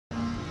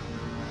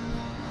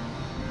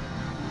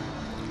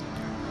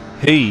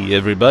Hey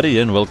everybody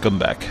and welcome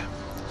back.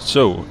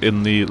 So,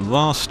 in the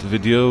last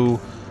video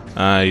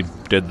I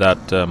did that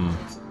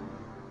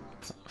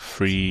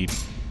free,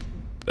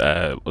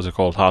 what's it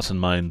called? Hearts and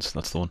Minds,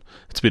 that's the one.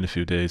 It's been a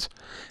few days.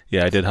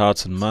 Yeah, I did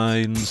Hearts and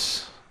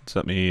Minds. Just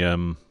let me,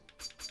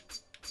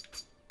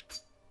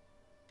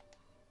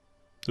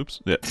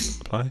 oops, yeah,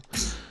 apply.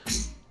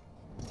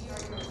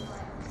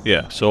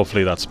 Yeah, so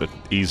hopefully that's a bit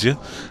easier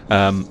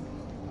for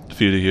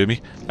you to hear me.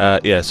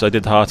 Yeah, so I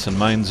did Hearts and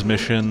Minds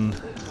mission,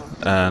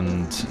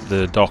 and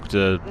the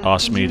doctor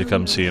asked me to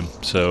come see him,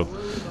 so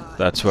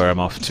that's where I'm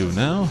off to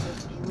now.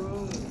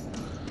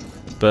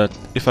 But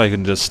if I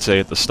can just say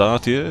at the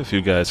start here, if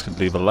you guys could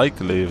leave a like,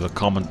 leave a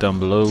comment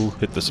down below,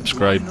 hit the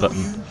subscribe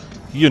button,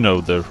 you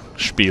know the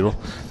spiel,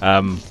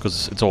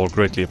 because it's all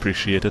greatly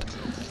appreciated.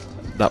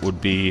 That would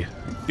be,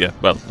 yeah,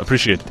 well,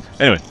 appreciated.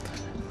 Anyway,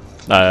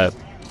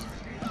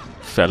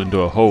 fell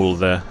into a hole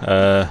there.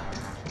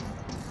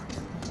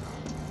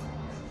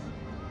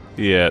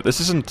 Yeah, this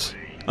isn't...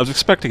 I was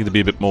expecting it to be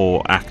a bit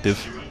more active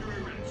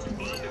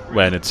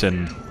when it's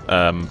in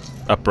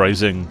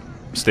uprising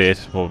state,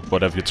 or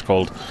whatever it's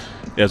called.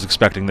 Yeah, I was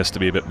expecting this to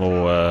be a bit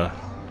more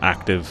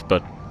active,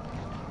 but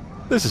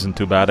this isn't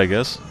too bad, I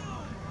guess.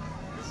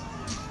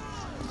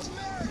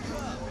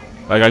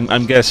 Like,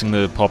 I'm guessing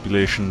the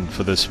population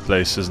for this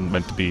place isn't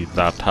meant to be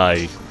that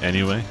high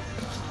anyway,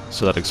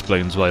 so that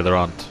explains why there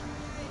aren't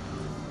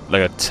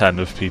like a ton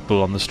of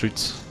people on the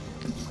streets.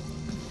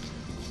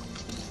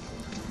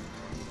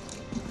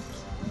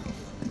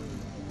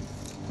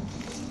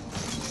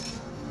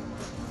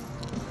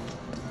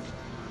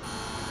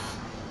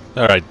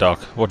 Alright, Doc,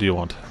 what do you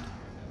want?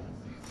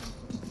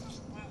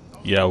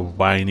 You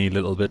whiny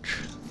little bitch.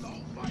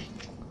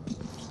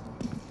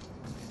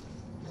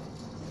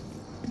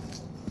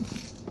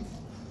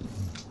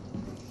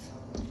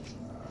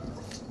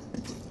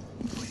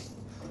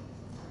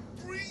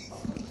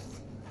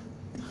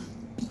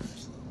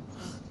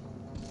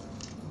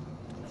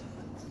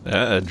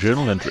 A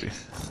journal entry.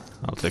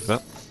 I'll take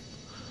that.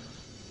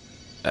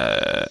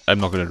 I'm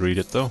not going to read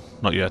it though.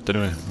 Not yet,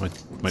 anyway.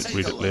 Might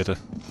read it later.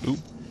 Ooh.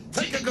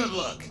 Take a good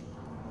look.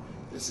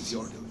 This is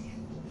your duty.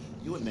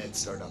 You and Ned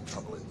stirred up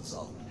trouble in the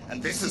zone.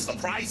 And this is the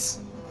price?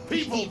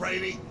 People,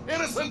 Brady.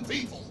 Innocent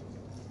people.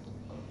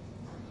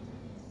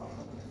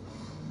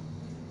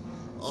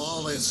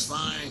 All this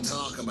fine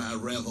talk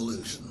about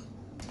revolution.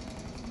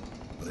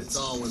 But it's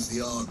always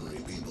the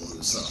ordinary people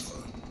who suffer.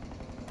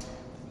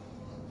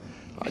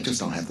 I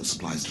just don't have the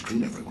supplies to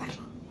treat everyone.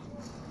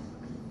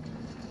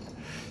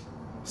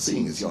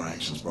 Seeing as your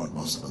actions brought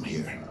most of them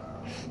here,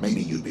 maybe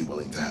you'd be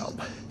willing to help.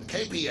 The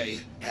KPA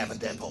have a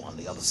depot on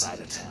the other side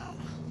of town.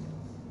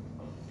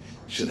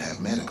 Should have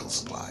medical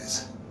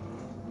supplies.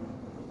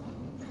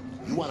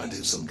 You want to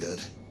do some good?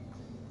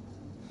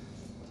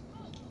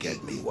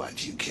 Get me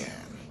what you can.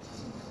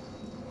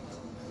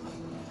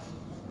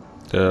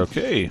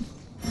 Okay.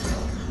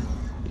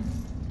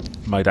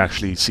 Might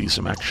actually see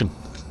some action.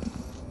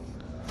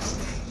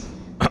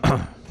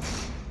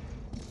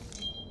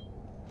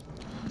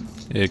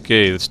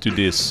 Okay, let's do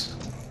this.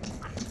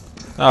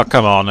 Oh,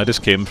 come on, I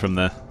just came from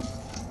there.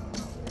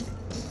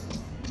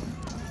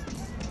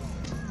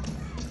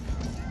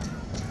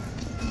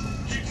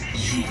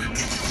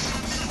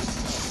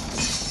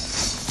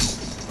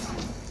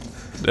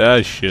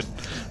 Ah, shit.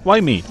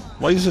 Why me?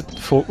 Why is it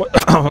for...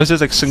 Why is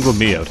it like single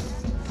me out?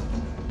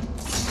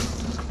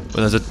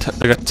 When there's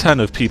like a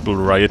ton of people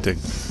rioting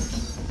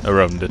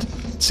around it.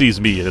 It sees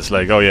me and it's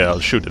like, oh yeah, I'll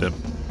shoot at him.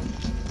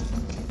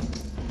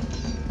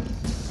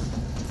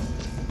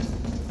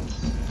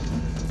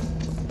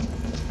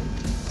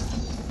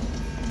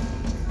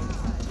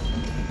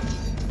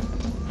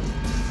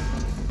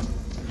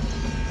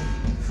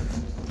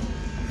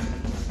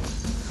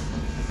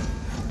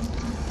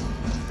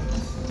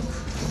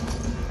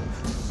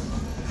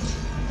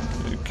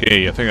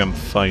 Okay, I think I'm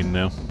fine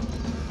now.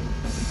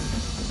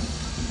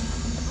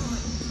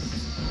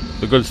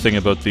 The good thing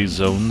about these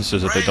zones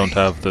is that they don't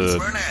have the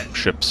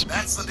ships.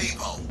 That's the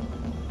depot.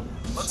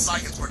 Looks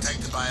like it's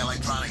protected by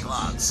electronic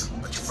locks,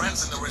 but your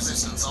friends in the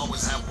Resistance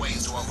always have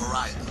ways to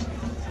override them.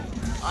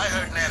 I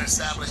heard Ned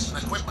established an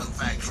equipment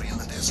factory in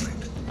the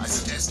district. I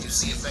suggest you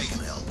see if they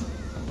can help.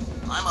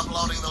 I'm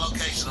uploading the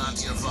location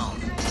onto your phone.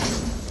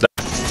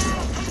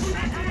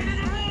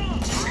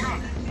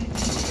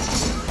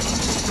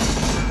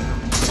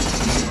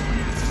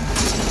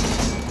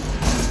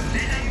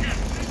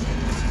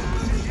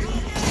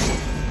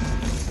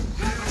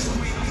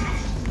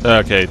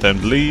 Okay, time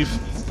to leave.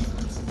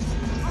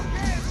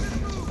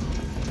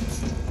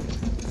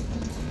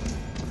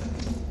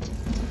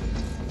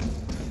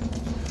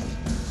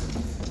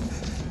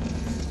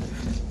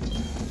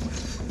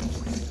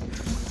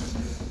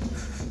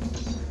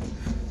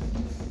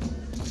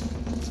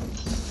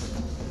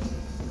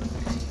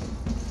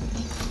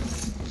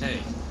 Hey,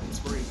 it's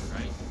Brady,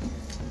 right?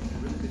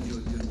 You've really been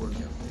doing good work out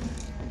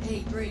there.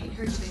 Hey, Brady,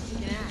 heard you've been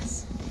kicking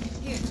ass.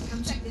 Here,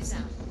 come check this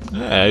out.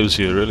 Yeah, I was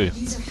here, really.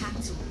 These are hack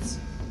tools.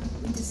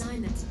 We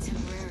designed them to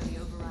temporarily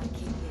override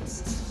KPA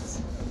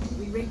systems.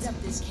 We rigged up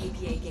this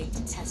KPA gate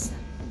to test them.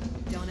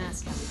 Don't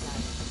ask how we got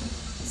it.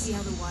 See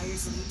how the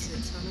wires lead to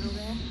the terminal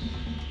there?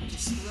 You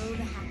just throw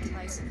the hack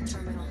device at the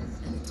terminal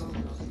and the door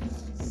will open.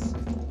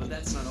 But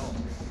that's not all.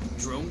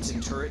 Drones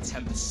and turrets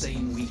have the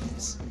same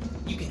weakness.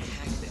 You can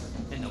hack them,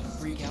 and they'll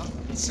freak out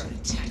and start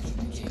attacking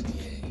the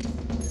KPA.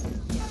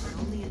 Yeah, but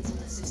only until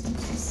the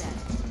system's reset.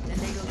 Then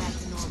they go back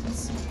to normal,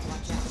 so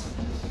watch out.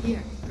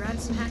 Here, grab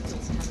some hack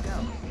tools and have a go.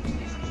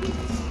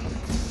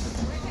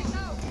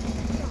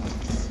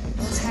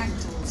 Those hack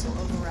tools will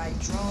override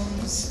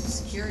drones,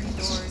 security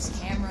doors,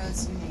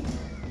 cameras, you name it.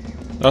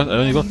 Oh, I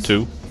only got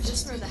 2.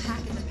 Just throw the hack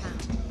in the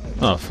pound.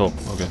 Oh, 4.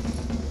 Okay.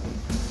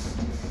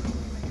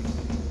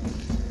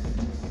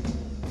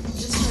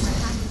 Just throw the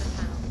hack in the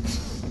pound.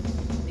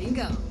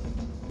 Bingo.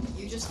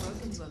 You just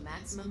broke into a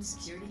maximum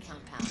security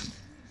compound.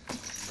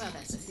 Well,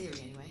 that's a theory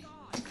anyway.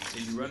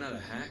 If you run out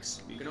of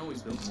hacks, you can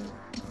always build more.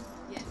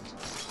 Yeah.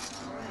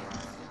 Alright.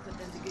 We'll put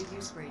them to good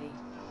use, Brady.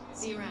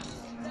 See you around.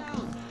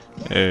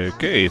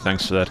 Okay,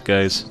 thanks for that,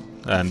 guys.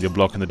 And you're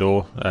blocking the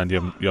door, and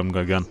you haven't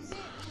got a gun.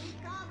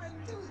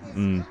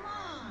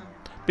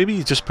 Maybe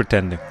he's just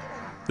pretending.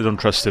 They don't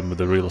trust him with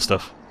the real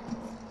stuff.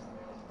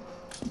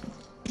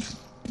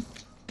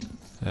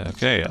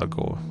 Okay, I'll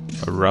go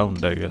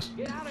around, I guess.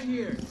 Get out of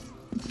here!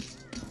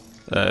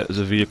 There's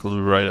a vehicle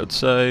right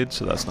outside,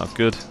 so that's not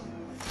good.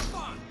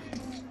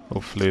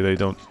 Hopefully they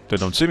don't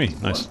see me.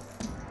 Nice.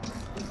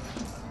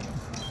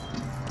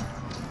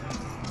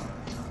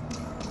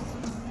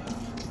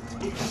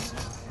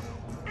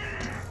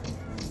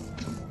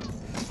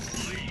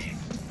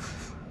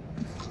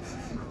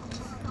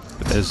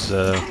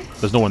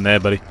 There's no one there,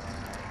 buddy.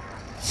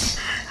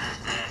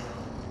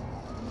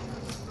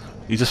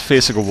 He's just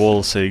facing a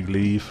wall saying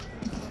leave.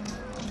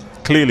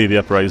 Clearly the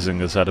uprising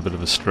has had a bit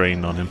of a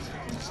strain on him.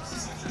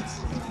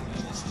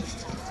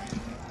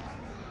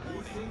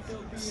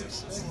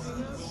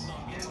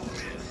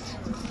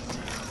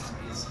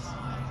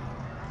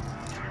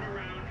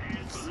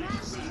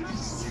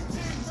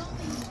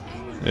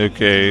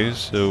 Okay,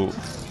 so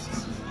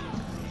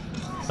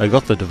I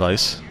got the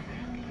device.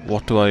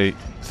 What do I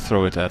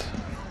throw it at?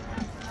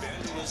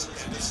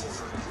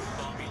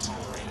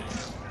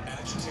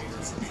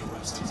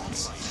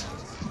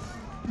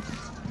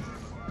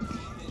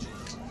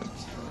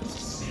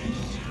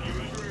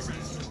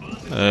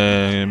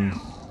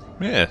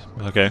 Yeah,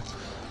 okay.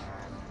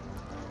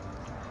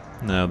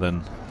 Now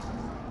then.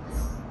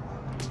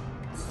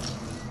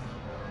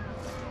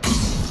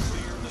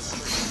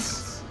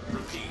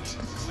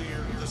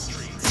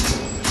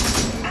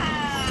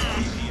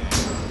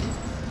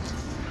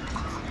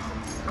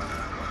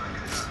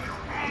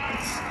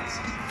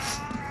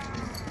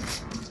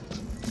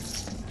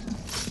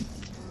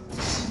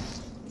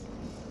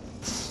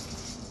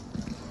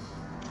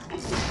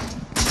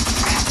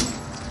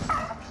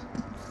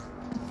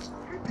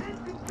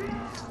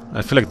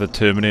 I feel like the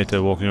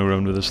Terminator walking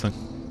around with this thing.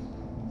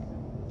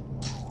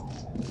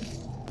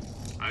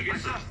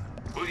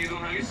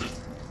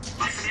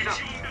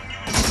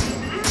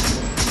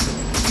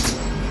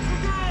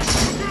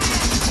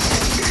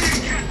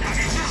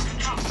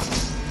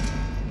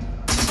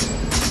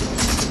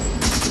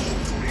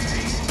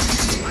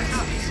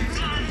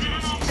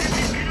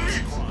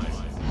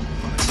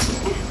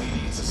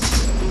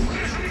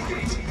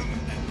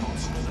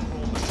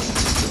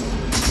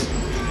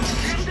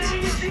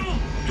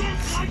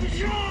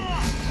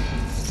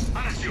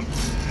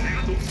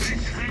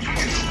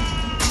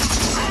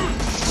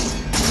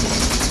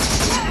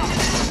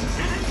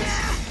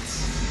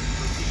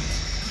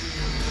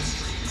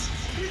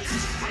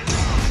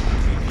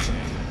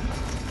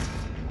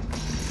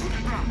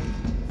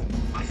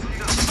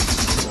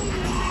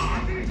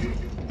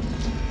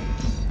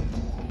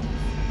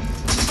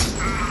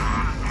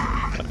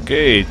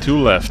 Okay, 2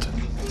 left.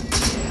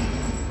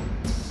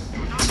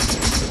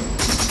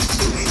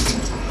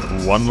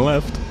 1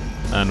 left.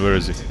 And where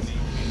is he?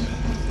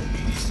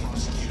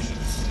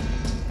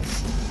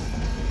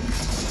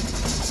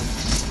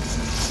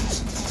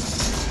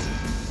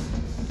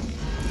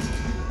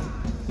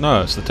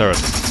 No, it's the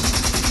turret.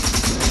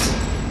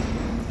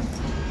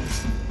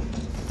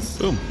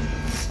 Boom.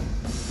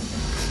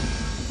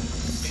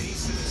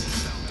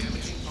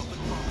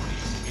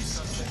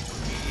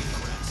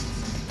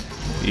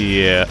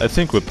 Yeah, I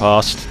think we're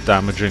past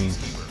damaging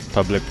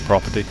public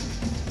property.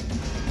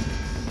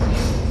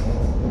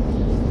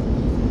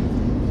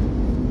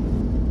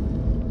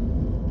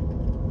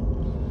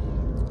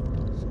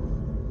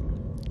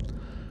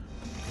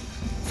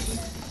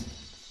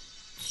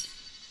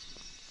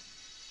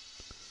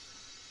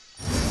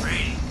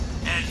 Brady,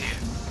 Ed here.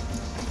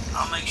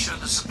 I'll make sure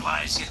the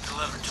supplies get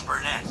delivered to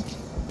Burnett.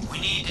 We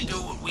need to do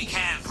what we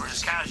can for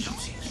his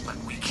casualties, but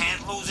we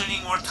can't lose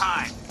any more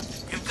time.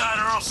 You've got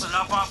Earlston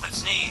up off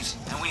its knees,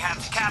 and we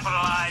have to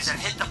capitalize and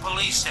hit the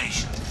police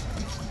station.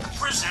 The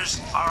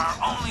prisoners are our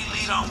only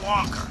lead on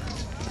Walker.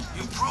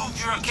 You proved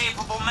you're a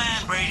capable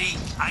man,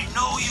 Brady. I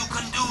know you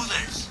can do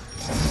this.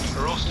 The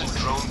Earlston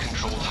Drone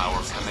Control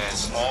Tower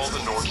commands all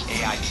the Nork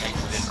AI tech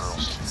within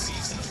Earlston.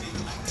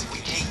 If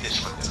we take this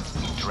from them,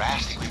 we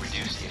drastically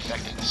reduce the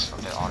effectiveness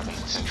of their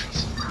automated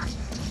sentries.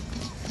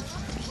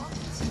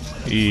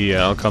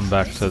 Yeah, I'll come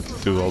back to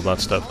do all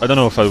that stuff. I don't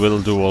know if I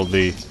will do all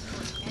the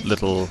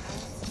little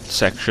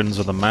sections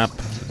of the map.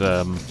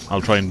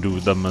 I'll try and do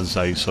them as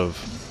I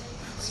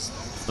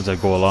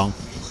go along.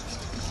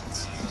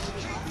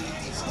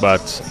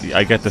 But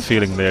I get the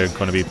feeling they're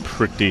going to be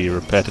pretty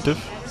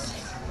repetitive.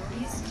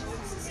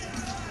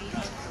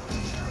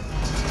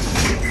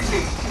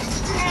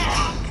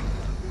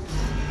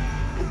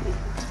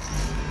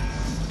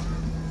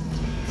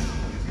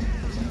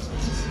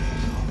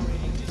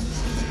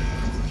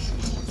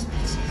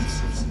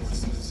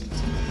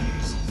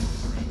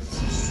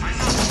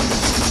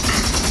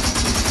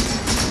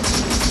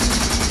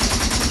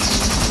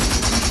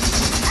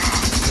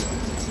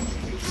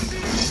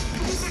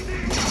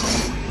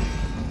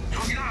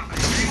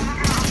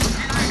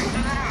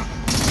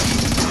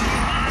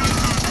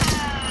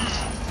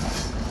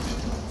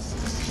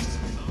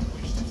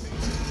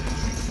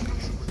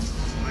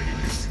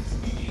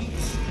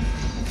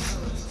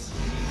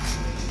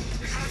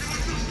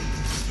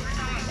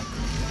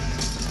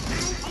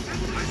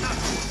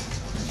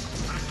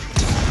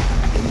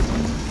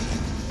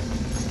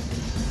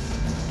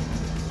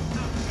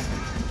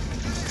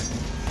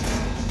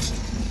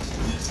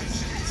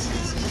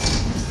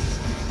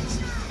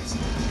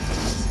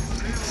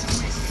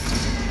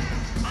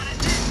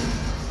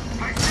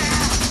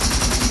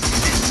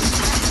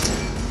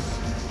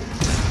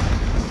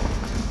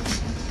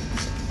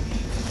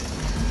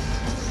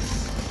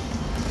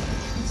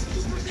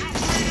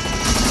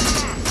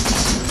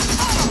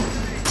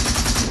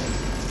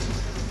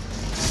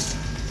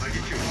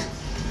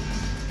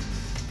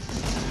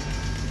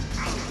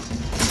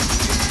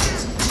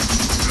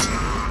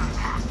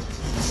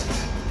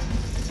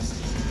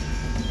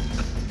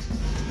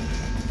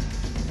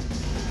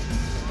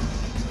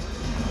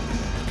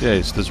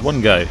 Okay, so there's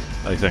one guy,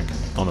 I think,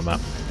 on the map.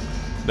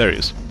 There he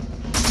is.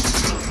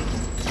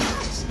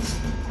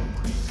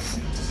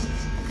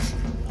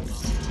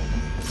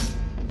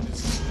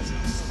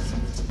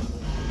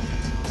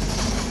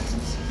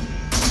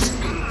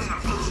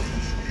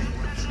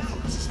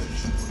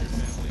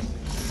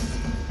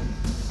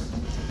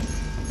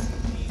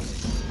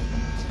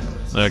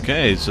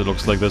 Okay, so it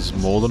looks like there's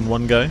more than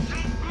one guy.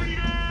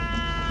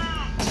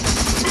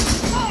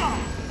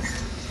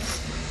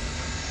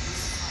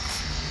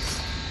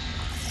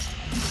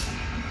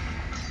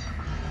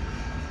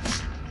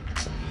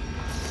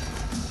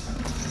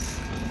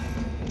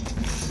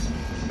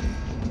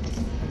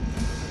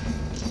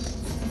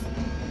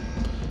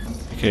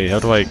 Okay,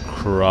 how do I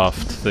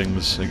craft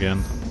things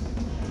again?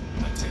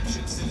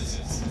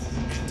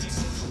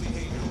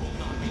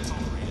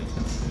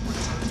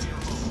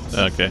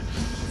 Okay,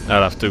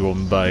 I'll have to go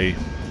and buy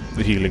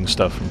the healing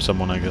stuff from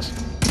someone, I guess.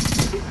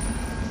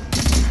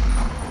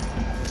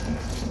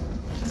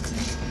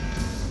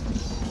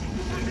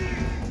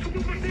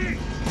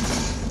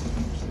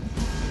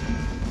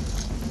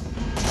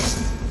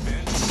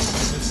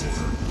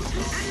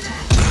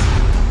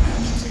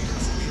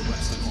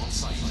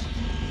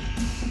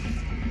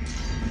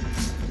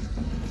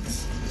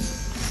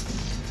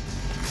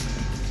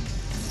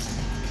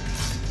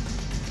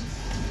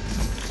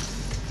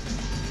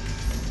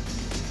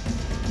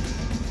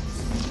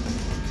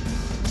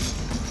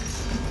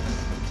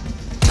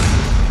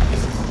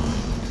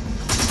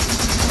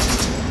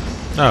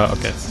 Oh,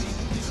 okay.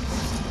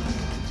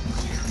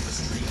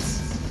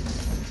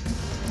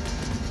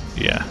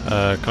 Yeah,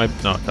 can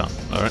I? No, I can't.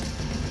 Alright.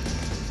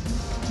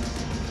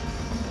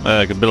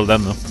 I can build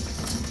them though.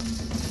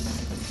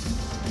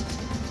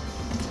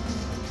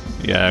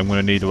 Yeah, I'm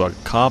gonna need a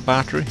car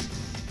battery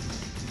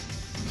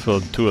for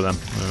 2 of them.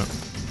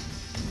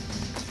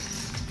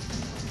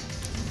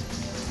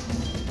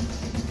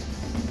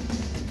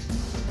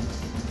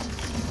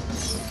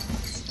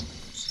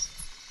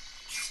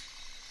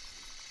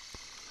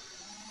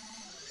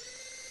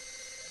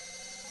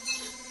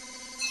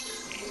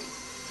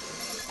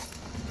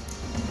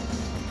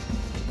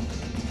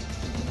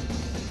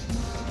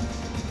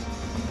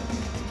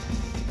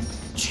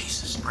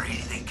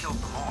 Brady, they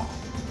killed them all.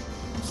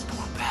 Those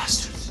poor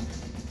bastards.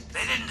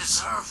 They didn't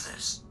deserve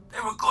this. They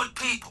were good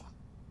people.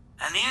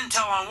 And the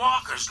intel on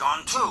Walker's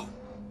gone too.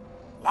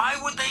 Why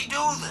would they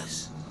do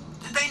this?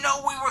 Did they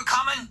know we were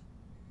coming?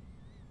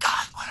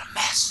 God, what a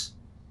mess.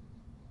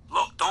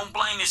 Look, don't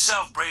blame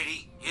yourself,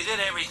 Brady. You did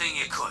everything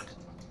you could.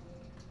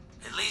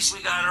 At least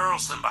we got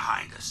Earlston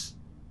behind us.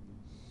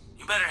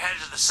 You better head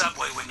to the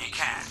subway when you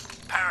can.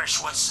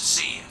 Parrish wants to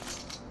see you.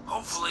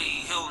 Hopefully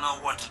he'll know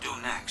what to do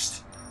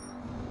next.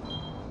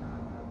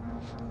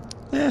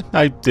 Yeah,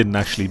 I didn't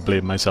actually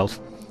blame myself.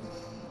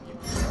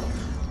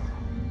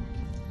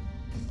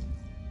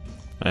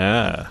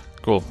 Ah,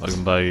 cool. I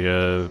can buy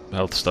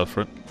health stuff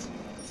for it.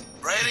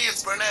 Brady,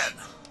 it's Burnett.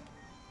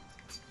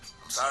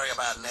 I'm sorry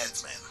about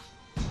Ned's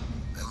men.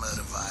 Their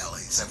murder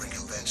violates every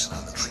convention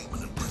on the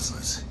treatment of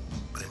prisoners.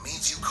 But it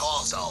means you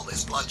caused all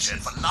this bloodshed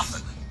for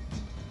nothing.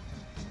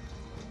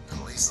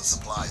 At least the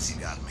supplies you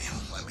got me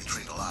let me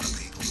treat a lot of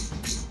people.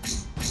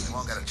 They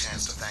won't get a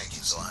chance to thank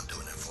you, so I'm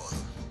doing it for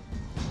them.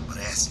 But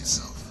ask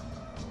yourself,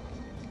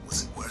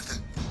 was it worth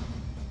it?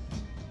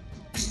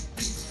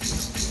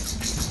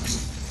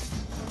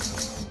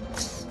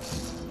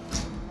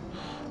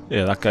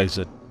 Yeah, that guy's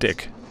a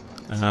dick.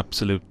 An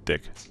absolute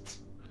dick.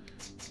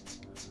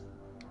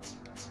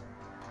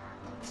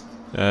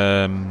 Do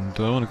I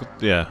want to go?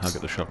 Yeah, I'll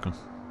get the shotgun.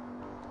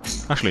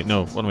 Actually,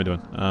 no, what am I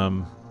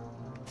doing?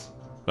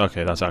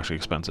 Okay, that's actually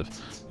expensive.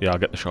 Yeah, I'll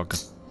get the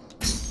shotgun.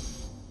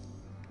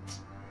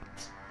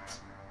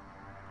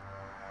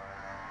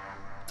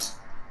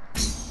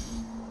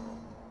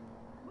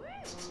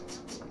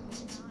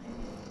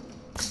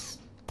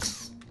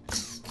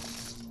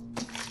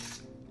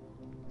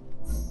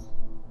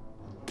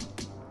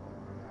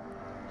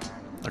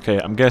 Okay,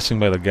 I'm guessing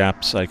by the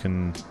gaps I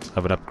can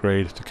have an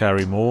upgrade to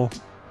carry more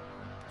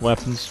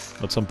weapons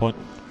at some point.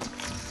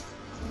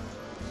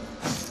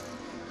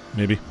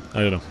 Maybe. I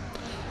don't know.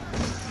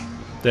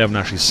 They haven't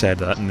actually said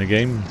that in the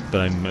game,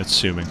 but I'm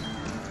assuming.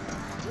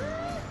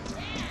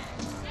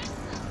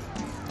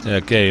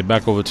 Okay,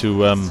 back over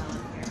to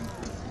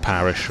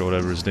Parrish, or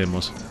whatever his name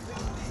was.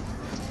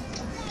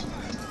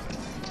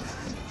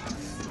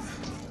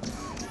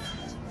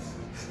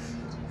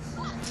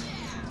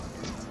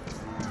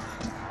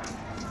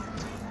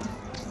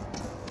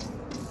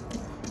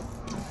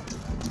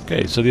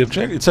 Okay, so the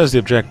it says the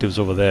objective's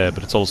over there,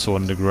 but it's also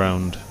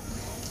underground.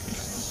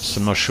 So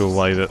I'm not sure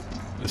why that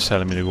is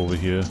telling me to go over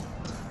here.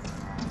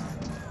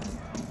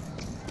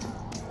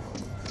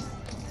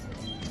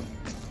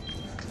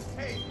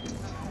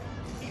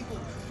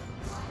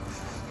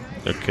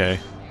 Okay.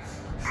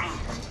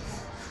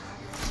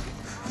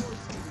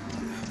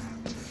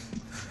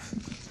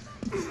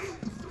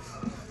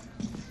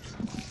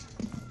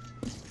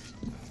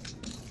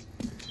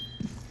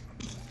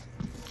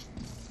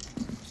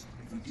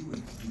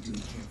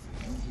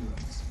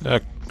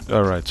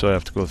 Alright, so I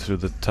have to go through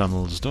the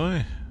tunnels, do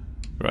I?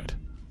 Right.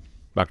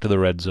 Back to the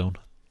red zone.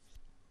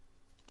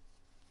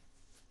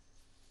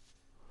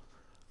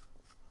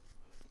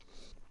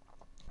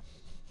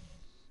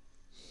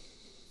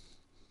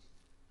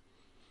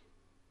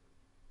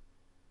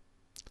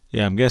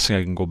 Yeah, I'm guessing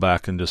I can go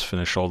back and just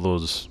finish all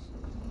those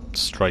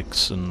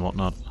strikes and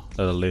whatnot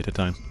at a later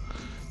time.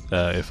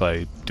 If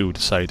I do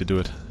decide to do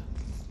it.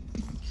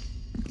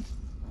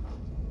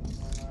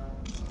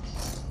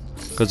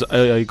 Because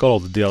I got all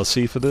the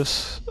DLC for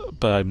this,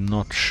 but I'm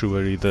not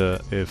sure either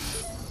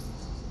if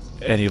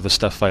any of the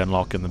stuff I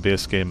unlock in the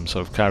base game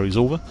sort of carries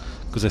over.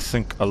 Because I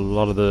think a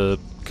lot of the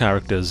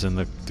characters in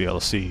the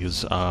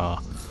DLCs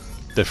are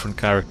different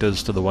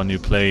characters to the one you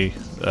play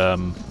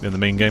in the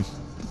main game.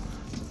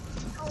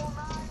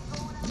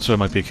 So it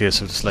might be a case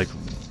of just like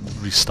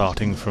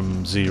restarting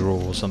from 0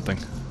 or something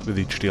with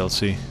each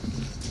DLC.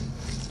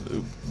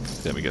 Ooh,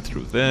 let me get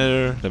through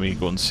there. Let me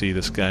go and see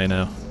this guy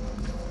now.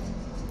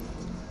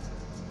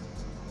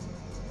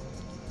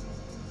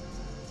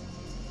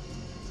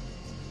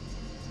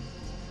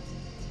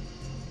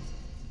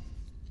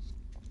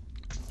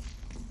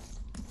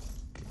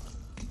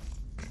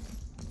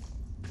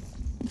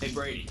 Hey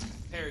Brady,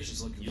 Parrish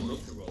is looking for you.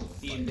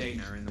 He and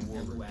Dana are in the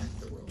war room.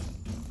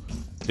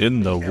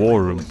 In the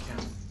war room.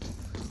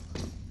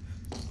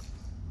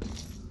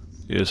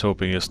 He is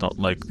hoping it's not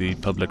like the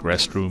public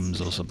restrooms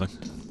or something.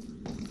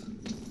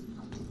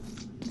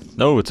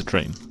 No, it's a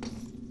train.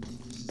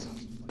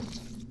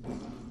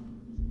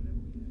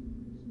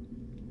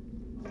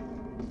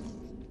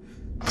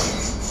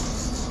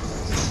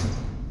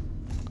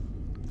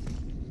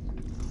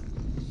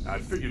 I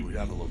figured we'd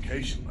have a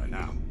location by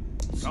now.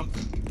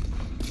 Something.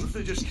 What if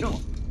they just kill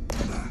him?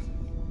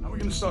 How are we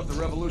gonna start the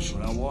revolution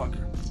without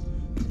Walker?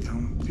 You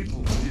know, people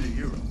need a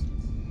hero.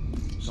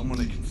 Someone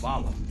they can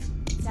follow.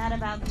 It's out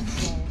of our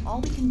control. All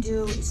we can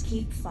do is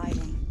keep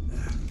fighting.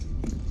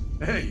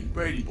 Hey,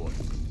 Brady boy.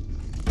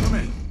 Come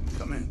in.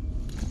 Come in.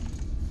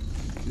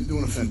 You're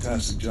doing a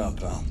fantastic job,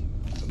 pal.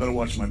 I better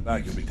watch my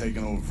back. You'll be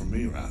taking over from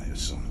me around here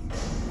soon.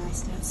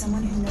 Nice to have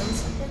someone who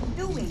knows what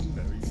they're doing.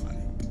 Very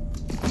funny.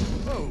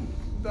 Oh,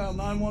 dial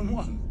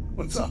 911.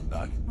 What's up,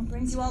 Doc? What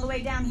brings you all the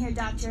way down here,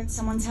 Doctor?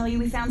 Someone tell you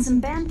we found some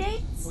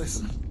band-aids?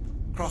 Listen,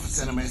 Crawford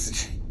sent a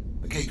message.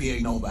 The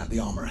KPA know about the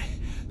armory.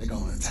 They're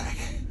going to attack.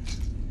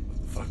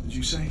 What the fuck did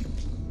you say?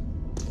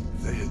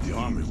 If they hit the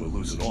armory, we'll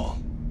lose it all.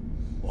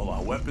 All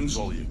our weapons,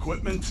 all the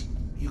equipment.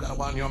 You gotta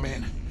warn your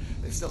men.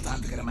 There's still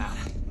time to get them out.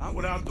 Not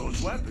without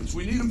those weapons.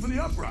 We need them for the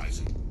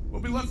uprising.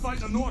 We'll be left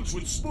fighting the Nords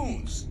with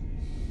spoons.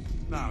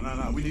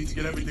 No. We need to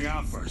get everything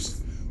out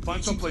first.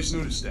 Find someplace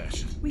new to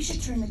stash it. We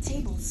should turn the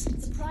tables.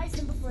 Surprise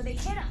them before they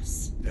hit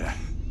us. Yeah,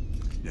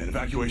 an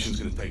evacuation's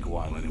gonna take a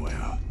while anyway.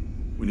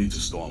 We need to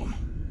stall them.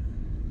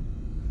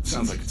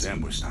 Sounds like it's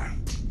ambush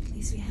time. At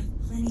least we have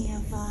plenty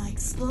of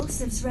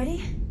explosives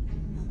ready.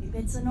 There'll be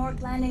bits of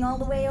Nork landing all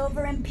the way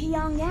over in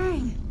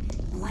Pyongyang.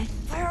 Like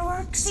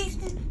fireworks,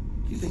 Ethan.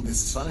 You think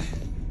this is funny?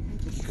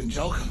 Think you can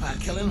joke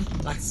about killing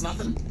like it's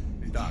nothing?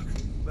 Hey, Doc,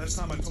 last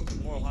time I took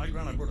the moral high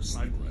ground, I brought a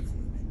sniper rifle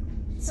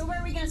with me. So where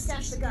are we gonna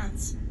stash the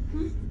guns?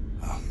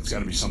 It's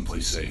gotta be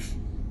someplace safe.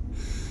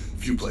 A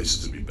few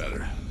places would be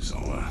better, so,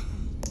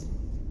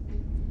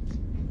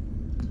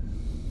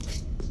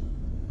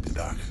 Hey,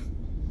 Doc.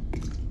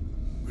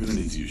 We're gonna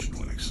need to use your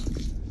clinics.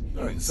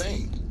 You're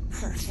insane.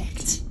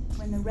 Perfect.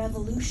 When the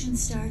revolution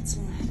starts,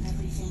 we'll have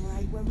everything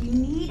right where we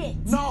need it.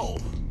 No!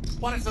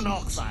 What if the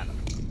Nork sign them?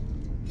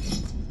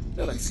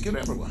 They'll execute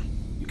everyone.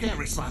 You can't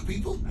risk my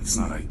people. That's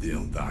not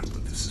ideal, Doc,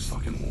 but this is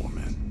fucking war,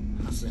 man.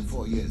 I spent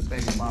 4 years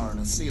begging, borrowing,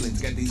 and stealing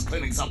to get these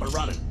clinics up and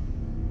running.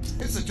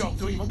 It's a joke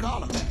to even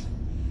call them that.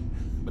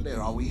 But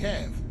they're all we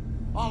have.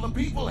 All the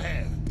people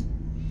have.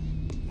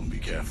 Well, be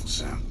careful,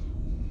 Sam.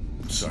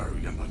 I'm sorry,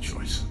 we got no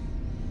choice.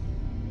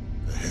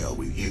 The hell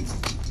with you.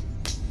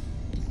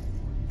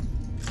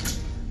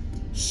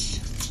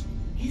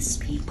 His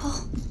people.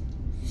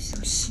 So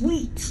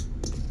sweet.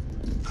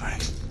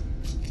 Alright.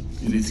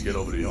 You need to get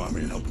over to the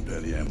army and help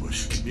prepare the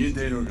ambush. Me and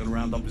Dana are gonna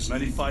round up as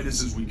many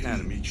fighters as we can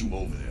and meet you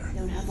over there.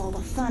 Don't have all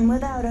the fun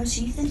without us,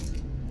 Ethan.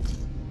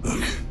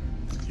 Look,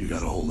 you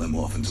gotta hold them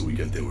off until we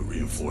get there with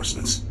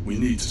reinforcements. We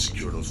need to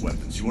secure those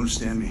weapons. You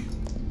understand me?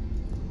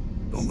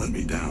 Don't let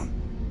me down.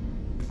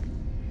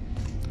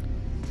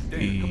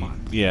 Dana, come on.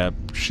 Yeah,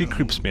 she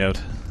creeps me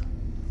out.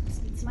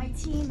 Speak to my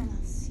team and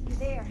I'll see you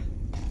there.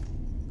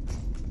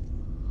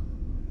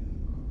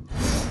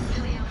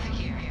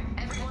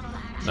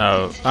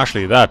 No,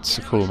 actually, that's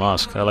a cool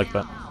mask. I like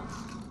that.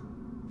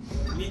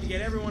 We need to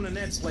get everyone in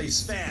Ned's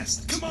place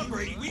fast. Come on,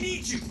 Brady, we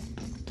need you!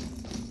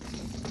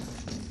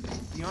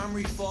 The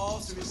armory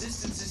falls, the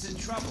resistance is in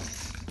trouble.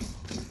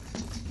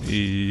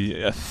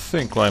 I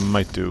think what I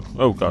might do...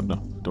 Oh god, no.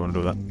 Don't want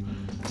to do that.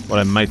 What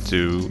I might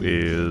do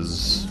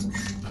is...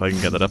 If I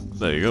can get that up.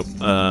 There you go.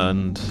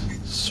 And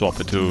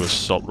swap it to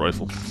assault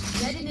rifle.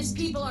 Ned and his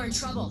people are in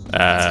trouble.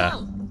 Let's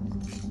go.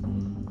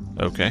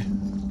 Okay.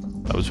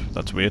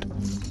 That's weird.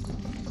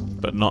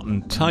 But not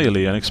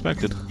entirely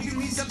unexpected. You're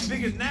gonna need something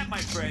bigger than that, my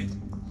friend.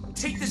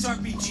 Take this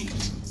RPG.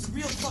 It's the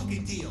real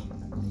fucking deal.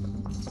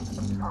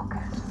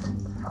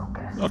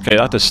 Okay,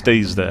 that just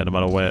stays there no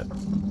matter where.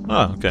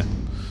 Ah, okay.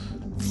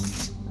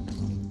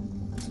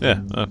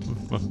 Yeah,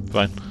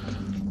 fine.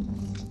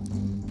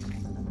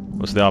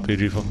 What's the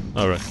RPG for?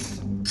 Alright.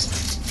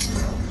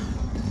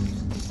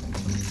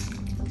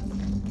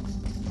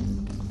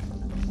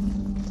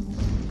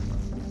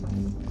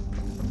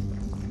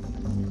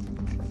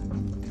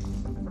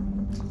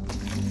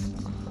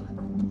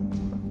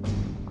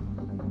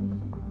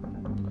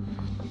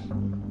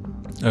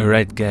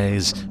 Alright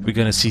guys, we're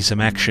gonna see some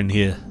action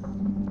here.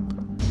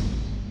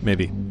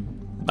 Maybe.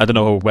 I don't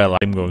know how well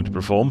I'm going to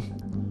perform.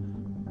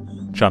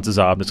 Chances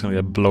are I'm just gonna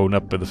get blown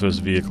up by the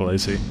first vehicle I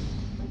see.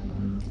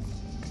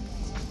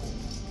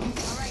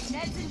 Alright,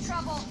 Ned's in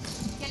trouble.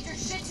 Get your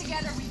shit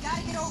together, we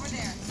gotta get over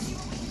there. See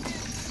what we can do.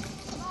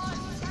 Come on,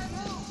 we gotta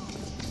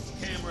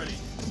move. Okay, I'm ready.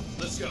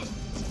 Let's go.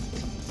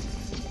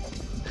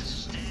 This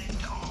is Ned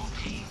to all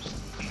teams.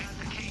 We got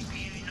the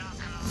KPA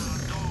knocking on our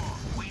door.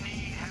 We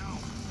need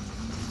help.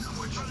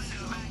 We're trying to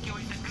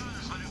evacuate the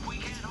guns, but if we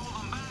can't hold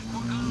them back,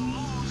 we're gonna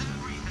lose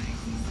everything.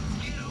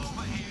 Get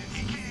over here if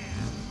you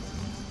can.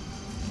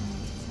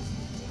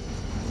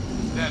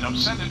 Ned, I'm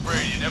sending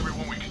Brady and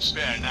everyone we can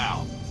spare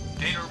now.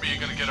 Dana and me are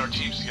gonna get our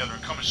teams together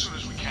and come as soon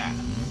as we can.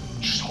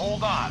 Just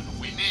hold on.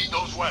 We need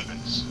those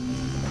weapons.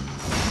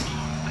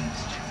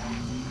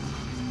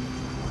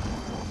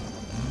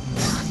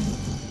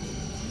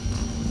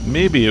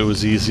 Maybe it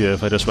was easier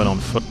if I just went on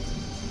foot.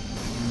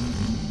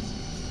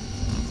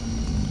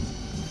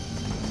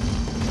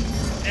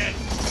 Ned,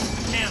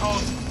 we can't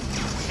hold them.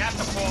 We have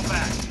to fall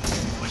back.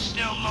 We're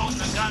still loading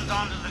the guns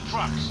onto the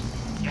trucks.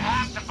 You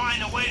have to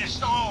find a way to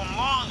stall them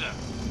longer.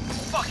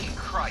 Fucking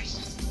Christ.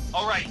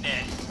 Alright,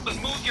 Ned, but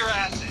move your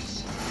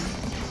asses.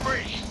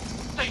 Brady,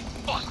 thank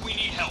fuck we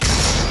need help.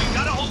 We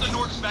gotta hold the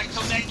Norks back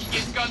till Ned can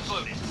get guns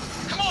loaded.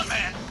 Come on,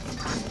 man!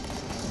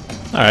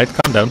 Alright,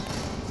 calm down.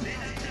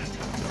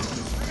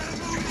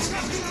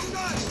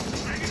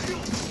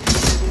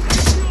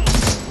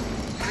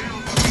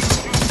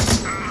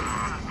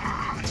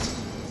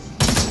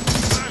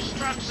 First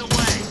truck's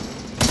away.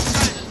 You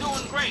guys are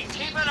doing great.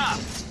 Keep it up.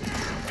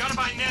 Gotta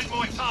buy Ned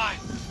more time.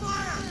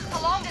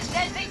 How long does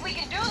Ned think we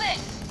can do this?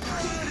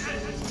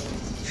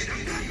 2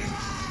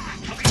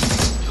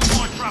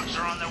 more trucks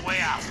are on their way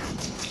out.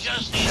 We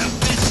just need a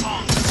bit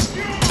longer.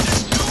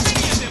 There's too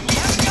many of them, we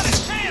haven't got a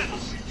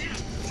chance!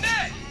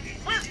 Ned,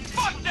 we're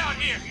fucked out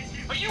here!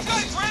 Are you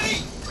guys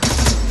ready?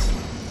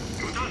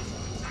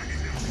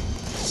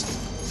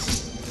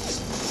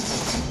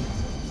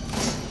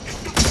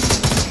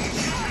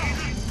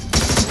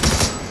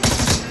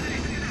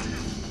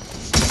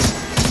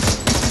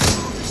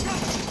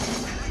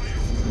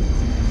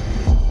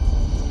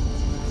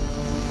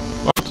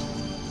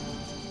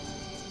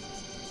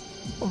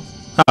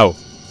 How?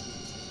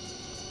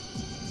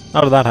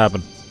 How did that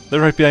happen? They're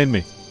right behind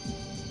me.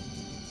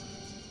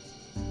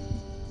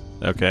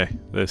 Okay,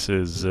 this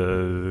is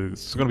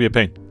it's gonna be a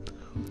pain.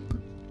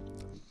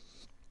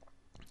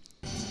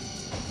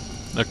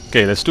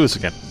 Okay, let's do this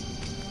again.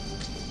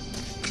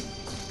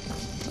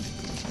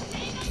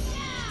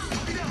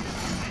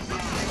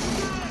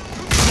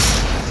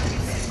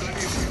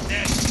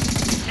 Ned,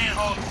 we can't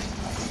hold them.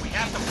 We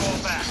have to fall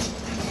back.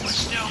 We're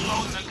still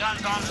loading the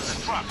guns onto the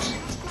trucks.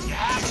 You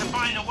have to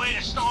find a way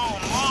to stall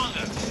them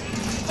longer.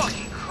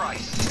 Fucking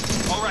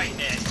Christ. Alright,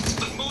 Ned,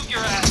 but move your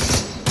asses.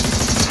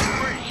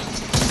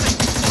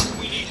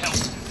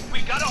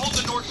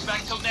 Norks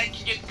back till Ned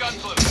can get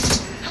guns loaded.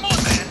 Come on,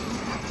 man.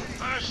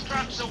 First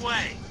truck's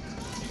away.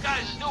 You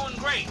guys are doing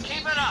great.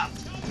 Keep it up.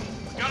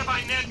 Gotta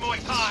buy Ned more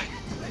time.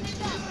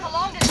 How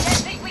long does Ned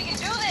think we can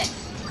do this?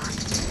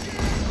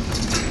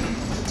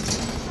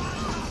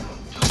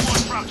 2 more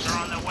trucks are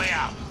on their way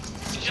out.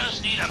 We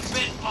just need a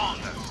bit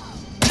longer.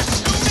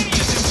 There's too many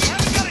of them. We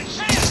haven't got a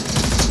chance.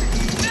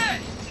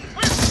 Ned,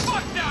 we're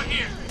fucked out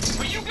here.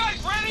 Are you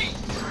guys ready?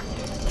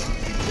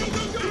 Go,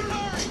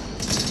 hurry!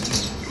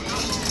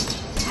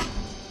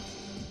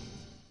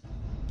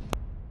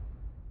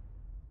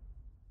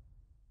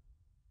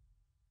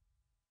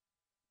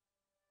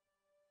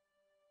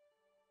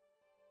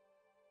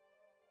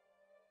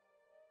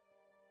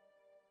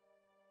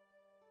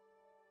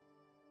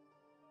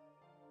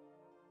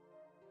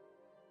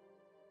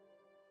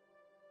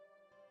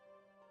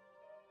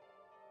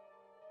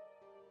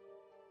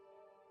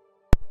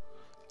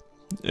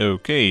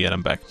 Okay, and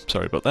I'm back.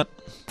 Sorry about that.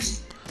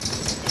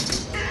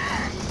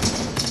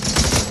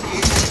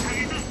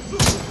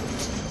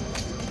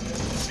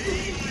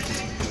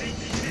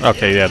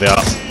 Okay, yeah,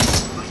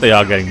 they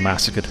are getting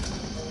massacred.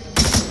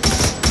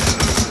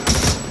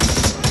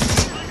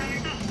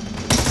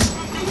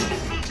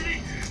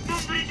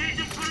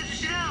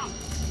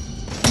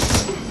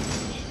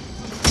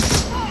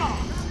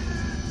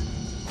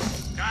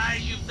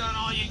 Guys, you've done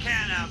all you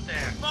can out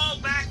there. Fall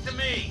back to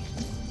me.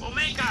 We'll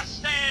make our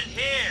stand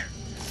here.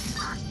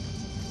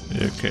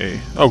 Okay.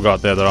 Oh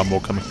god, there are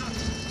more coming.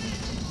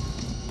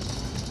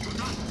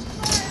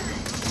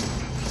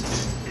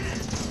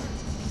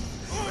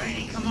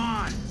 Brady, come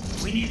on.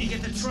 We need to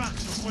get the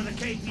trucks before the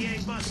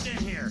KPA bust in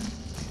here.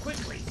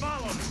 Quickly,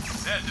 follow me.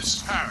 Ned, this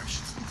is Parrish.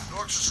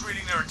 Norks are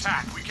screening their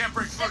attack. We can't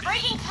break They're through.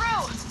 breaking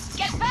through!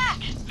 Get back!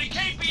 The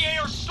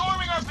KPA are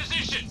storming our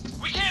position.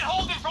 We can't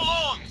hold them for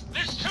long.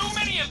 There's too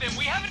many of them.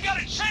 We haven't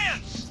got a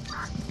chance.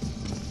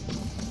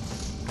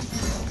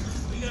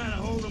 We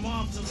gotta hold them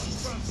off till the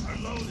trucks are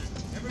loaded.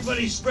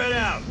 Everybody spread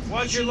out.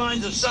 Watch your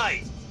lines of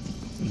sight.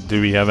 Do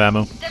we have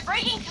ammo? They're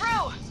breaking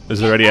through! Is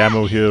there any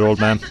ammo here, old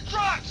man? Protect the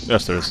trucks.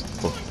 Yes, there is.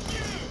 Cool.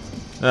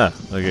 Ah,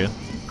 okay.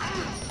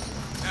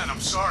 Ned, I'm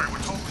sorry. We're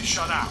totally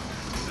shut out.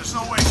 There's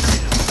no way through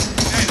you.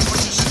 Ned,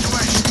 what's your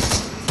situation?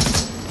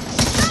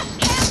 Just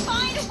can't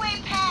find a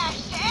way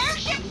past!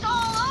 Airships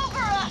all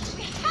over us!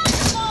 We have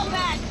to fall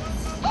back!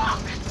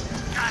 Fuck!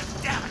 God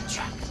damn it,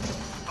 Jack.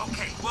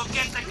 Okay, we'll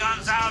get the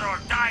guns out or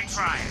die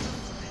trying.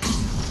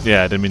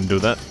 Yeah, I didn't mean to do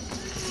that.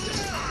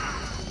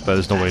 But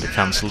there's no way to That's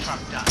cancel.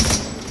 another truck done.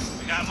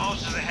 We got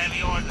most of the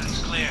heavy ordnance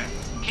clear.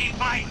 Keep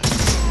fighting.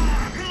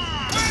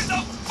 Where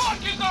the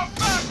fuck is our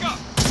backup?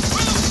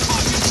 Where the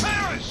fuck is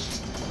Parrish?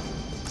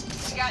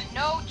 We got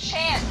no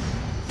chance!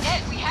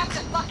 Ned, we have to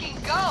fucking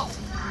go!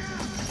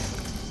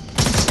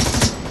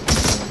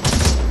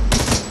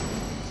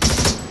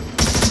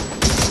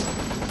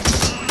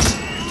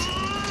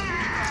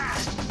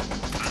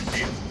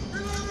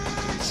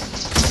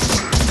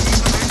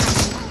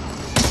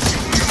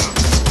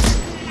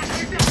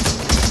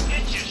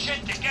 Get your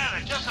shit together.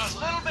 Just a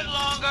little bit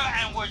longer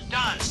and we're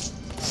done.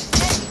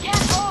 Ned, we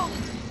can't hold!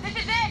 This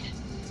is it!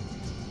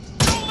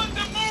 Don't let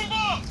them move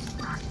up.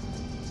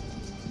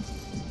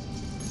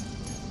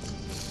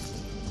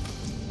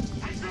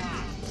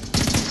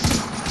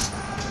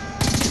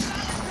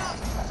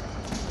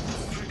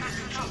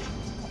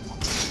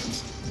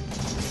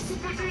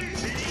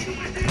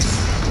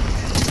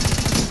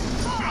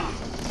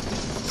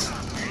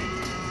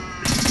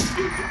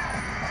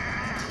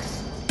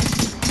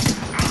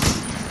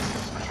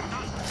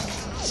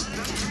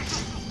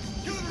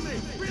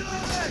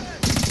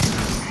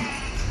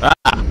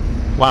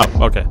 Wow,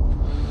 okay.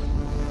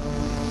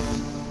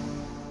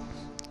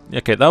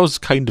 Okay, that was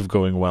kind of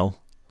going well.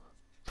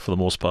 For the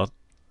most part.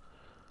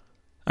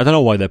 I don't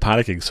know why they're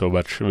panicking so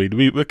much. I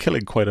mean, we're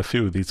killing quite a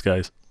few of these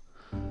guys.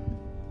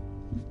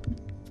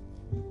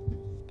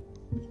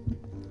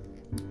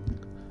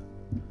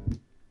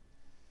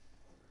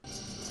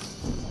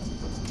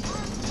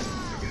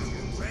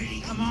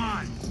 Brady, come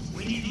on.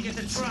 We need to get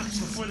the trucks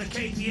before the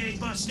KPA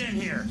bust in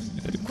here.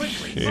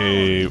 Quickly, follow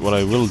Okay, me. what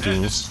I will Ned,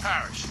 do this is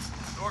Parrish.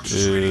 Norks are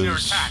screening their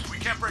is attack. We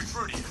can't break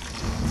through to you.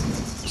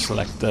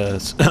 select the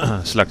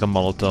select a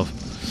Molotov.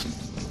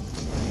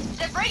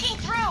 They're breaking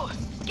through!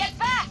 Get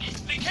back!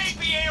 The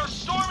KPA are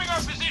storming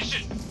our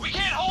position. We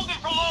can't hold them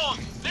for long.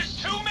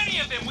 There's too many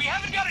of them. We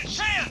haven't got a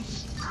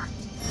chance.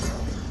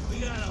 We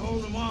gotta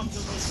hold them off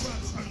till those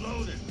trucks are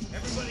loaded.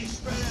 Everybody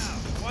spread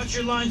out. Watch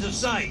your lines of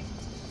sight.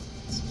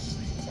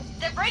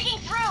 They're breaking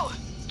through!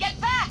 Get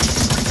back!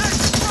 Protect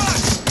the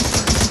trucks.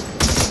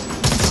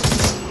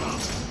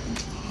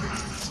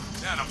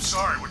 Ned, I'm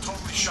sorry. We're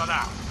totally shut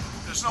out.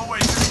 There's no way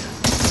through you.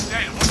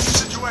 Ned, what's your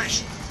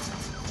situation?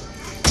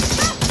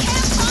 Just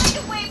can't find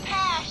a way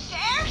past!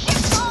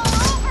 Airships all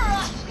over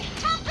us! We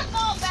have to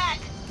fall back!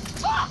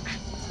 Fuck!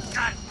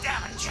 God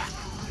damn it, Jack.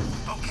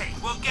 Okay,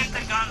 we'll get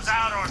the guns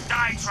out or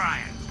die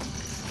trying.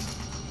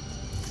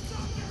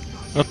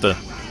 What the?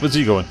 Where's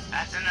he going?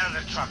 That's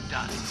another truck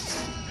done.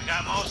 We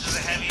got most of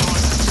the heavy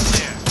ordnance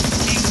clear.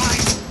 Keep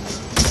fighting.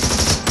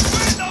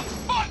 Where the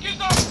fuck is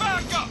our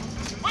backup?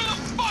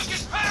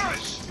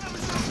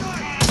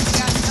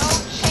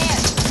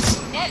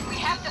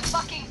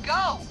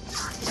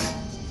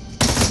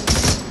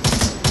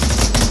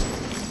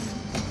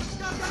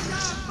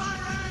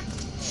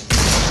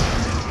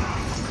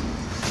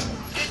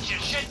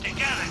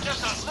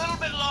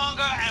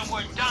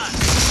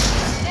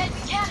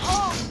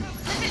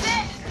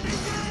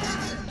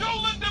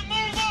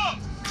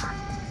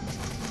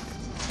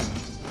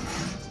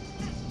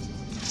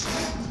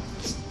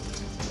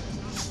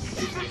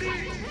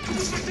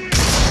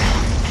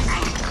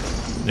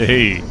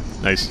 Hey,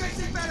 nice.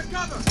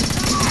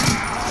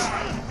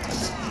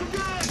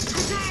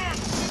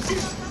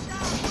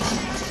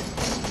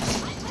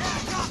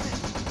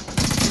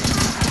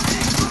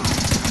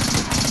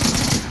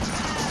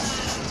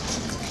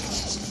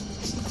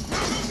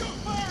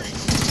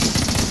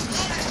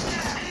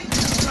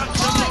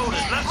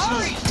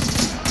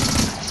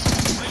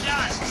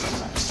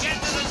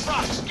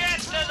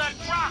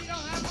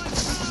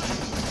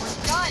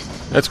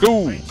 Let's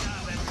go!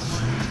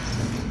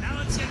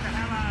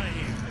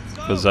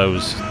 Because I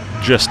was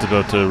just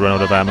about to run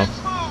out of ammo.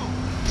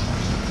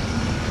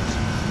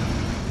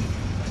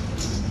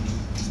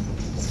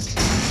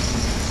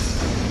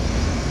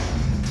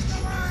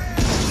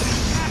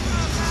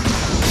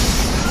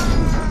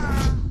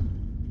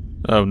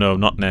 Oh no,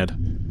 not Ned.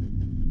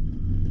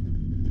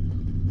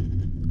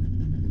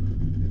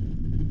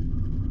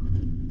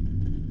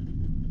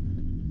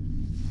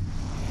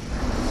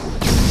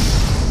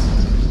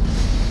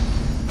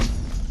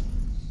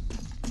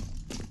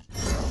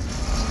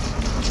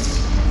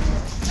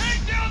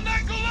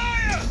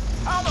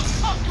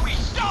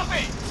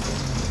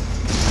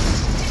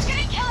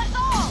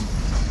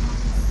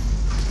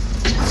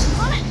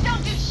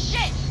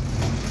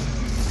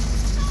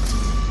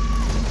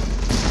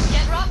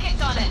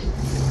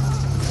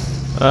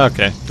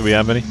 Okay, do we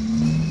have any?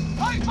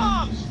 Pipe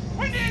bombs!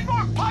 We need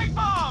more pipe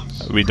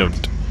bombs! We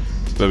don't.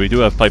 But we do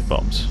have pipe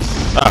bombs.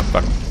 Ah,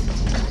 fuck.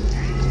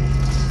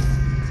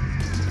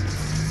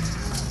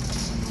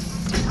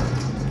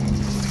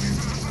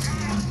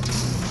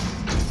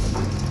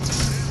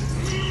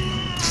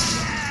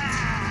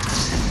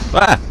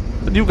 Ah!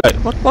 Where do you guys?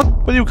 What?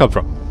 Where do you come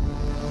from?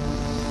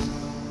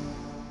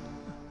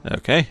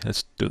 Okay,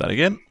 let's do that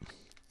again.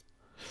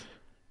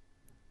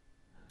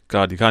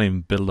 God, you can't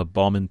even build a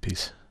bomb in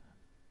peace.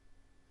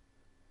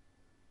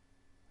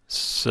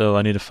 So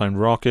I need to find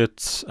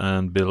rockets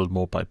and build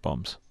more pipe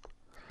bombs.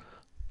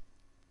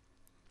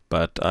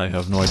 But I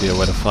have no idea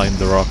where to find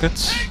the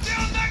rockets. Take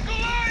down that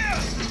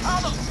Goliath! How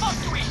the fuck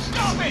do we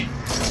stop it?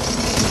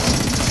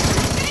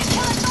 It's gonna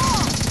kill us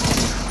all!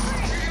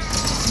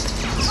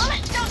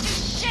 Bullets don't do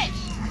shit!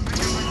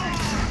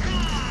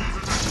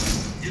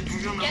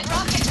 Get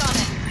rockets on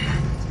it!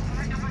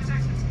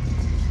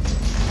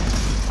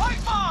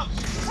 Pipe bombs!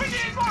 We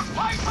need more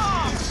pipe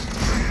bombs!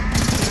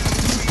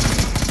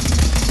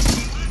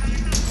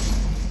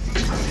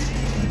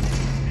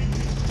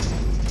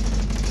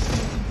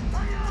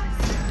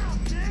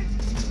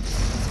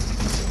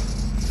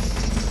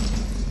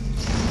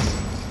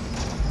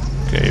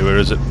 Okay, where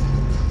is it?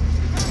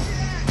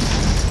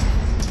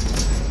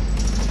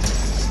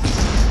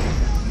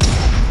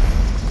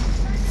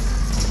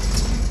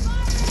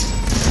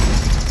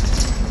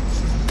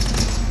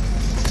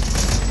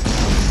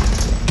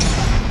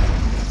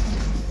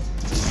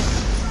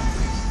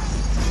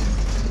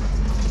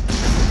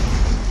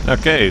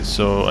 Okay,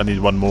 so I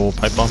need one more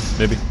pipe bomb,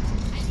 maybe?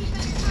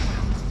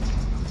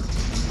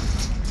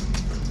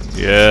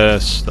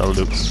 Yes, that'll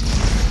do.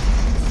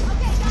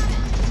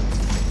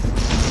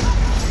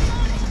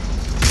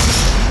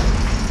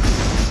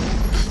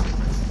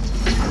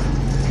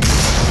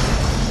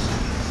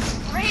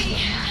 Brady,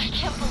 I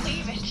can't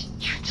believe it.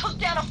 You took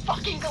down a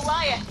fucking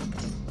Goliath.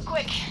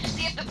 Quick,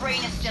 see if the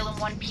brain is still in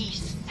one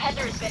piece.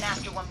 Heather has been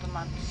after one for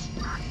months.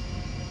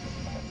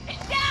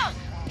 It's down!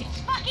 It's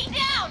fucking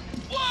down!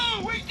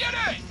 Whoa, we did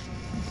it!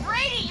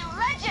 Brady, you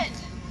legend!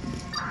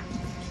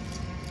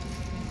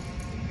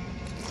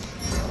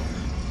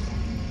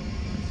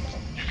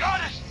 You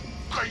got it!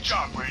 Great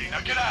job, Brady. Now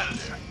get out of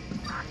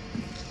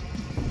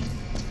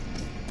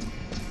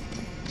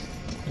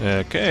there.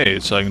 Okay,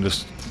 so I can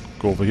just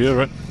go over here,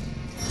 right?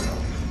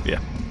 Yeah.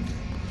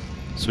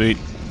 Sweet.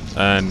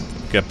 And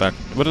get back.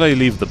 Where did I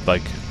leave the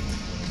bike?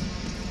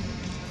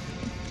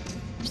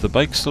 Is the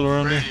bike still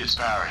around here? Brady is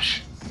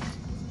Parrish.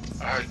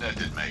 I heard Ned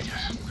didn't make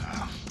it.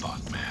 Oh,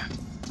 fuck, man.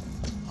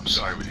 I'm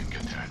sorry we didn't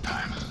get there in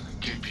time.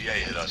 KPA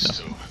hit us,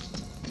 too.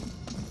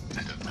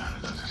 It doesn't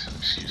matter, does it?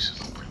 Excuses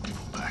don't bring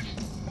people back.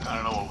 I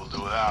don't know what we'll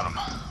do without him.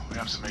 We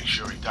have to make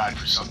sure he died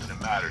for something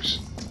that matters.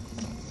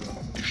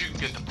 If you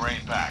can get the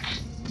brain back,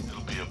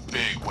 it'll be a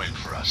big win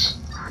for us.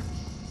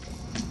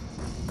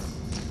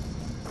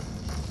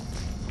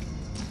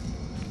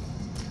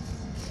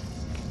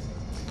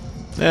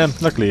 Yeah,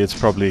 luckily it's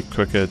probably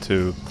quicker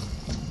to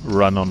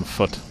run on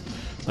foot.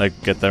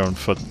 Like, get there on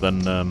foot than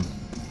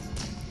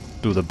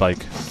do the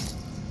bike.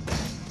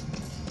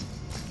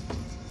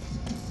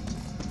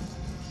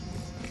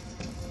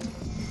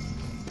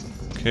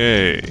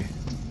 Okay.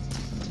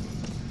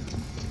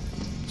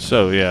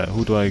 So, yeah,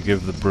 who do I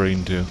give the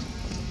brain to?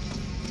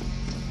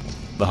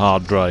 The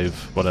hard drive,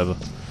 whatever.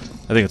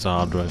 I think it's a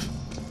hard drive.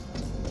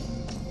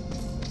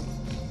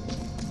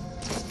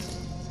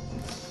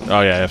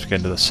 Oh yeah, I have to get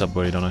into the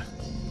subway, don't I?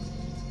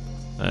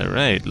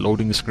 Alright,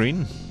 loading the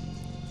screen.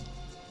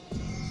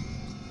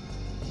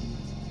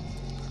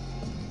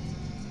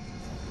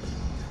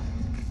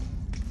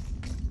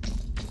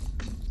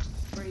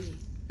 Brady,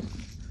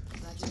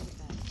 glad you made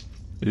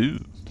that.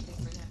 Ooh,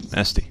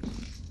 nasty.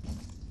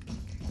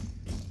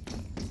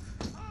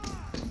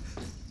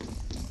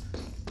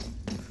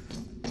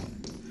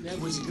 Ned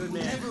was a good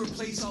man. Never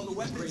replace all the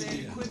weapons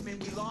and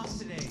equipment we lost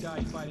today. He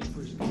died fighting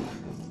for his people.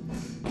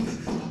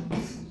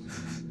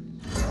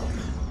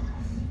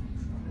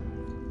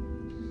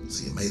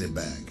 So you made it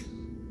back.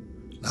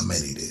 Not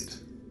many did.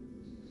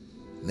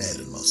 Ned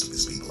and most of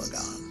his people are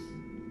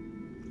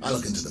gone. I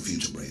look into the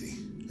future, Brady,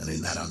 and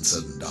in that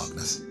uncertain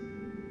darkness,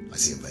 I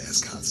see a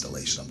vast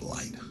constellation of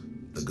light.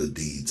 The good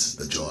deeds,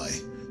 the joy,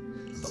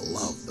 and the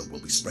love that will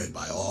be spread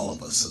by all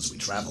of us as we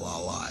travel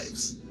our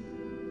lives.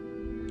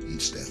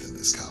 Each death in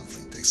this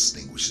conflict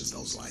extinguishes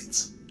those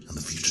lights, and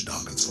the future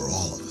darkens for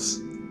all of us.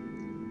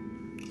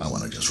 I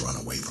want to just run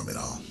away from it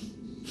all.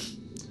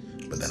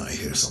 But then I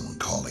hear someone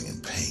calling in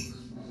pain,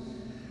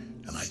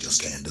 and I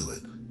just can't do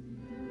it.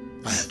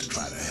 I have to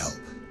try to help.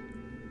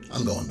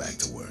 I'm going back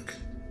to work.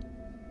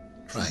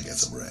 Try and get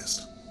some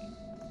rest.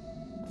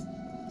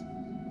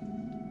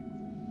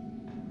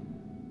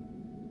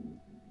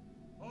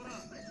 Hold on,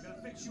 I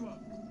gotta fix you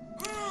up.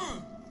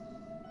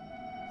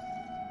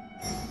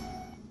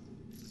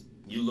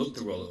 You look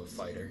the role of a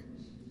fighter.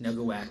 Now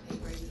go act. Hey,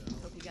 Brady.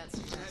 Hope you got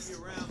some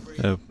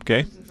rest.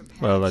 Okay.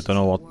 Well, I don't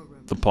know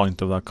what the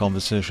point of that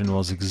conversation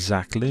was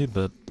exactly,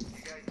 but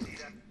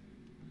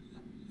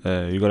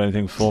you got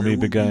anything for me,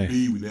 big guy?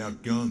 Be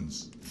without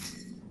guns.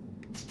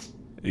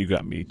 You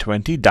got me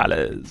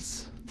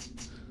 $20.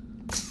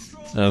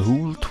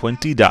 Who'll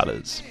 $20? Get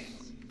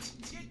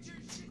your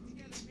shit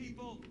together,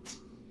 people.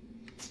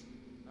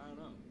 I don't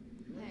know.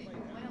 Hey,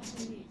 what else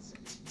do you need?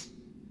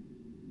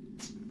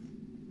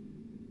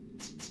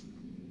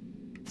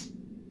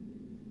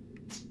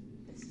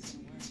 This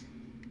isn't work.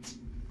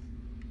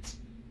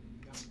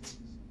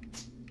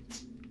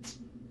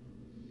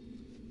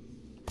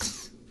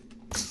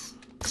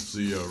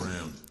 See you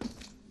around.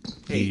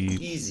 Hey,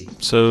 easy.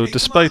 So,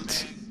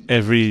 despite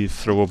every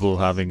throwable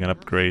having an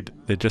upgrade,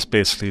 they're just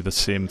basically the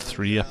same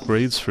 3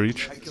 upgrades for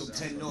each. I killed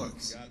 10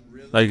 orcs.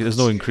 Like, there's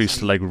no increase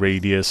to like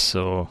radius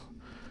or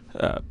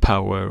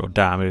power or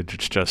damage.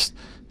 It's just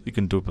you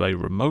can do it by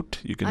remote,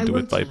 you can do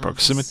it by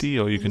proximity,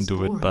 or you can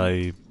do it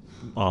by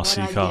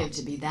RC car. What I'd give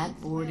to be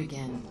that bored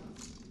again.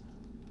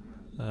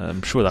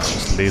 I'm sure that's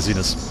just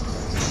laziness.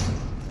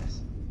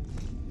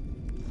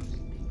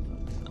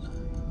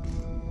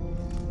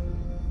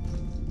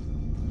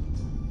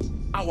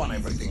 I want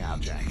everything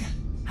out, Jack.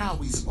 How are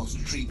we supposed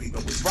to treat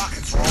people with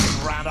rockets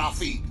rolling around our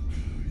feet?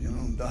 You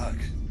know, Doc,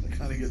 I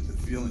kind of get the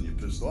feeling you're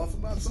pissed off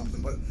about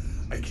something, but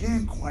I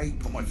can't quite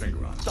put my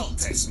finger on it. Don't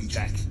test me,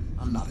 Jack.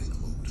 I'm not in the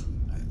mood.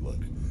 Hey, look,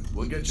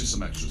 we'll get you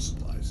some extra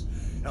supplies.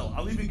 Hell,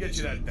 I'll even get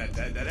you that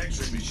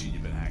X-ray machine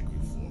you've been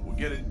hankering for. We'll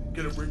get it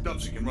rigged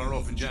up so you can run it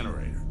off a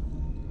generator.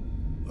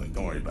 Look,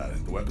 don't worry about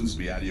it. The weapons will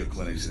be out of your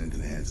clinics and into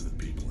the hands of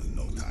the people in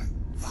no time.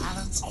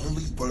 Violence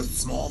only births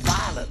small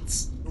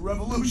violence. A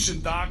revolution,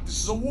 Doc.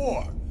 This is a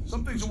war.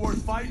 Some things are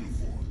worth fighting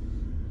for.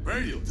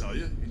 Brady will tell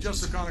you. He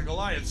just took on a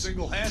Goliath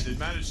single-handed,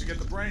 managed to get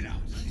the brain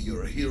out.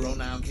 You're a hero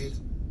now, kid?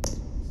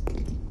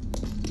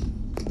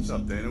 What's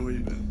up, Dana? Where you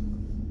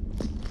been?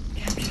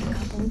 Captured a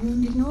couple of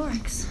wounded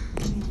Norks.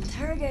 I'm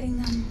interrogating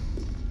them.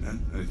 Yeah?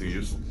 Anything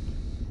useful?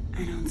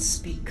 I don't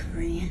speak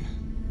Korean,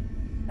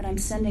 but I'm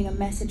sending a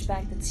message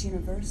back that's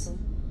universal.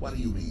 What do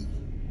you mean?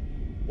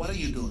 What are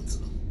you doing to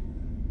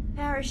them?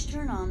 Parrish,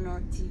 turn on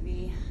Nork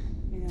TV.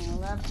 You're gonna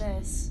love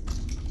this.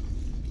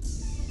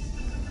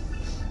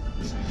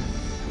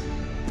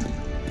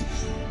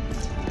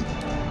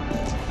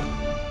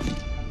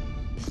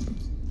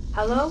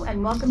 Hello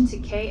and welcome to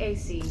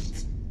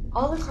KAC.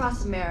 All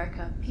across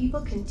America,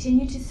 people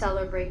continue to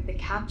celebrate the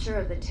capture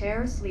of the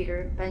terrorist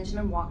leader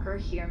Benjamin Walker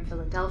here in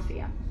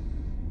Philadelphia.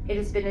 It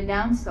has been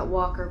announced that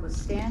Walker will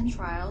stand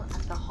trial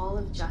at the Hall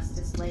of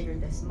Justice later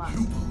this month.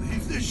 You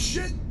believe this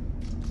shit?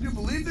 You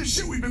believe this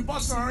shit? We've been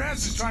busting our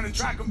asses trying to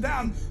track him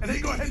down, and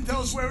they go ahead and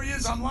tell us where he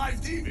is on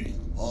live TV.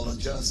 Hall of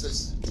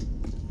Justice?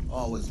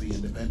 Always the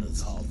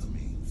Independence Hall to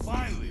me.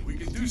 Finally, we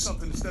can do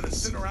something instead of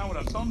sitting around with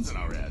our thumbs in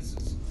our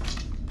asses.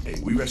 Hey,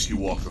 we rescue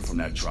Walker from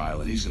that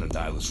trial, and he's gonna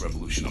dial this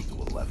revolution up to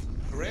 11.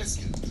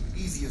 Rescue?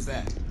 Easy as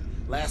that.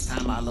 Last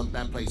time I looked,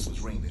 that place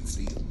was ringed in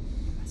steel.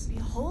 Must be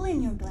a hole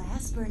in your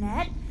glass,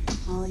 Burnett.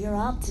 All your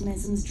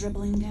optimism's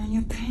dribbling down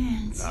your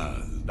pants.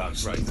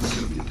 Doc's right. This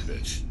is gonna be a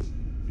bitch.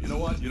 You know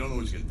what? You don't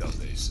always get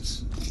dealt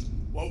aces.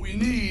 What we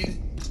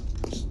need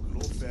is some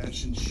good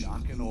old-fashioned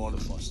shock and awe to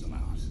bust them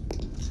out.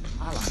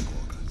 I like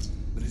Walker,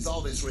 but is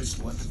all this risk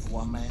worth it for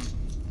one man?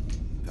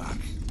 Doc,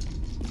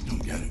 you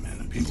don't get it, man.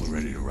 The people are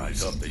ready to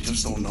rise up. They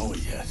just don't know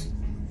it yet.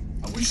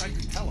 I wish I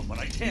could tell them, but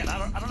I can't. I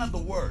don't have the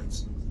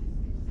words.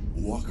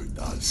 Walker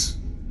does.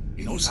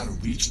 He knows how to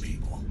reach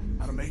people,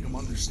 how to make them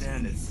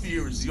understand that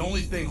fear is the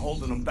only thing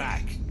holding them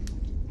back.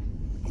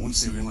 And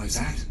once they realize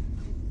that,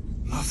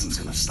 nothing's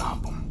gonna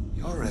stop them.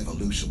 Your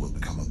revolution will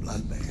become a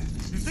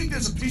bloodbath. You think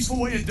there's a peaceful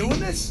way of doing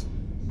this?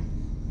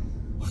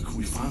 Look,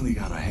 we finally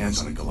got our hands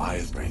on a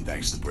Goliath brain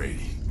thanks to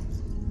Brady.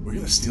 We're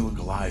gonna steal a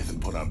Goliath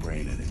and put our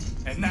brain in it.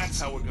 And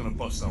that's how we're gonna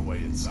bust our way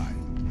inside.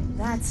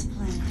 That's a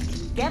plan I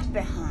can get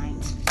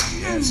behind.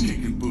 The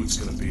ass-kicking boot's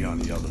gonna be on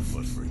the other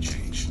foot for a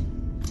change.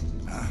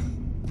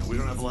 We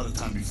don't have a lot of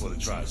time before the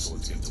trial, so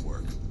let's get to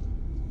work.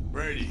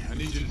 Brady, I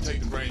need you to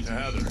take the brain to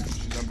Heather.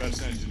 She's our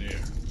best engineer.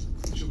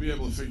 She'll be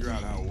able to figure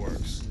out how it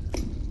works.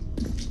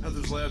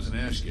 Heather's labs in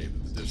Ashgate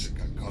at the district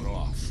got cut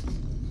off.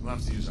 We'll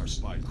have to use our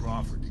spy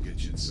Crawford to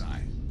get you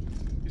inside.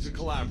 He's a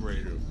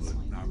collaborator, but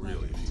not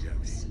really, if you get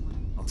me.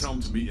 I'll tell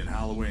him to meet you in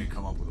Holloway and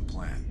come up with a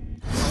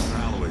plan.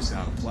 Holloway's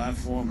down a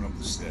platform and up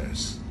the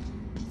stairs.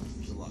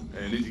 Good luck.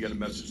 Hey, I need to get a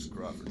message to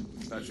Crawford.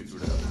 Patch you through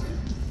to Heather.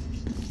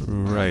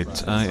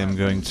 Right, I am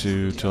going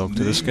to talk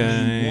to this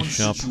guy. One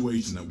Shop.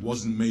 situation that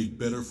wasn't made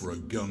better for a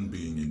gun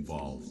being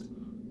involved.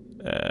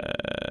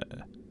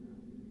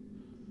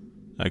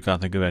 I can't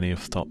think of any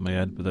off the top of my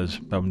head, but there's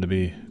bound to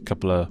be a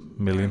couple of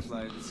million.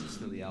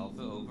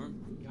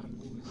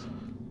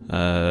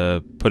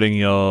 Putting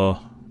your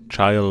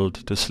child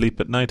to sleep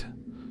at night?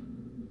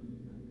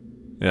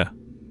 Yeah,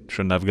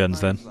 shouldn't have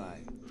guns then.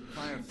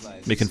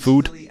 Making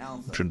food?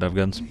 Shouldn't have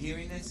guns.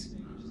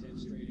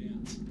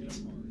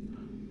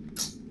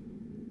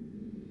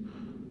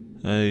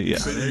 Yeah.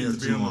 Been here to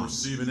be on the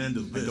receiving end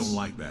of this. I don't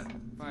like that.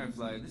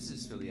 Firefly, this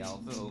is Philly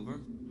Alpha, over.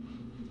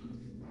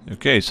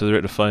 Okay, so the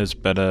rate of fire is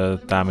better,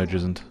 damage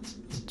isn't.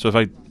 So if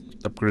I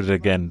upgrade it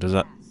again, does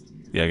that...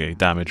 Yeah, okay,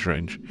 damage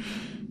range.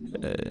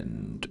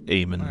 And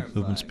aim and Firefly,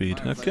 movement speed.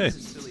 Firefly, Okay. this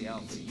is Philly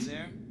Alpha, you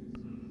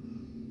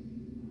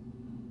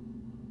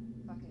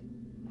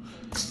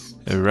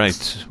there?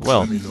 Right, well...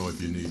 Let me know if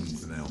you need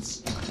anything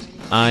else.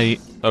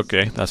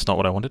 Okay, that's not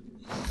what I wanted.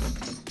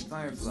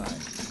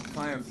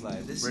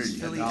 Firefly, this Brady,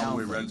 is Philly head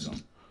Holloway Alpha. Red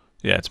Zone.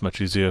 Yeah, it's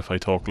much easier if I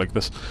talk like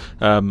this.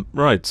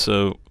 Right,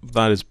 so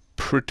that is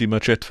pretty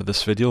much it for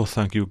this video.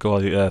 Thank you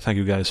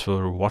guys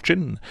for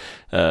watching.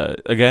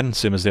 Again,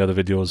 same as the other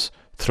videos,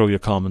 throw your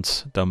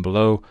comments down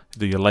below.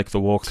 Do you like the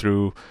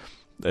walkthrough?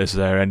 Is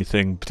there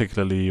anything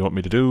particularly you want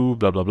me to do?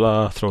 Blah blah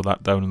blah. Throw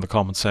that down in the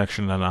comment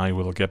section, and I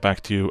will get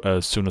back to you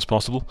as soon as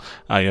possible.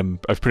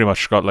 I've pretty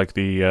much got like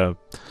the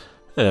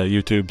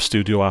YouTube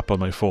Studio app on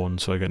my phone,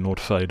 so I get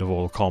notified of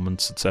all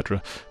comments,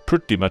 etc.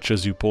 pretty much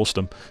as you post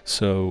them.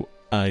 So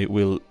I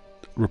will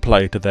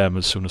reply to them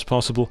as soon as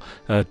possible.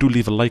 Do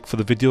leave a like for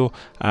the video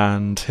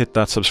and hit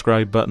that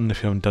subscribe button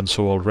if you haven't done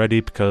so already,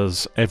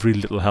 because every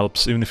little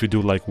helps. Even if you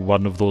do like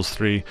one of those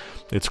three,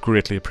 it's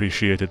greatly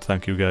appreciated.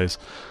 Thank you guys.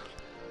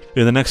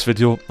 In the next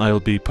video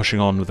I'll be pushing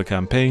on with the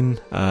campaign.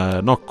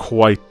 Not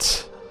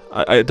quite.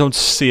 I don't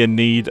see a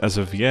need as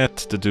of yet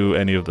to do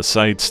any of the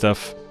side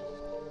stuff,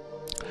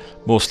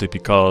 mostly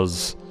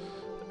because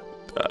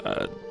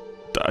I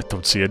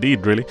don't see a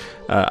need really.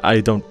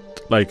 I don't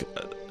like...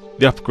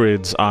 The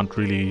upgrades aren't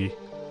really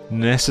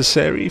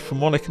necessary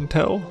from what I can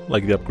tell.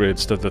 Like the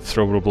upgrades to the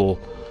throwable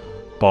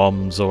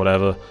bombs or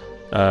whatever.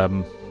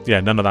 Yeah,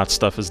 none of that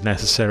stuff is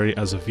necessary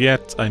as of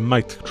yet. I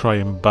might try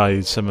and buy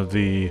some of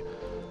the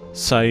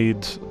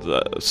side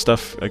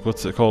stuff, like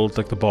what's it called,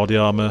 like the body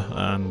armor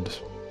and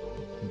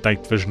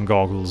night vision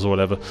goggles or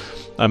whatever.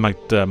 I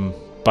might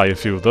buy a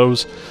few of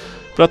those.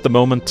 But at the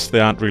moment,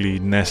 they aren't really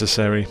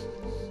necessary.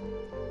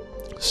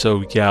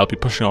 So yeah, I'll be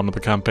pushing on with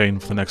the campaign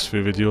for the next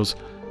few videos.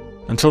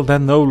 Until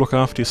then though, look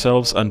after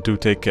yourselves and do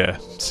take care.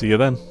 See you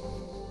then.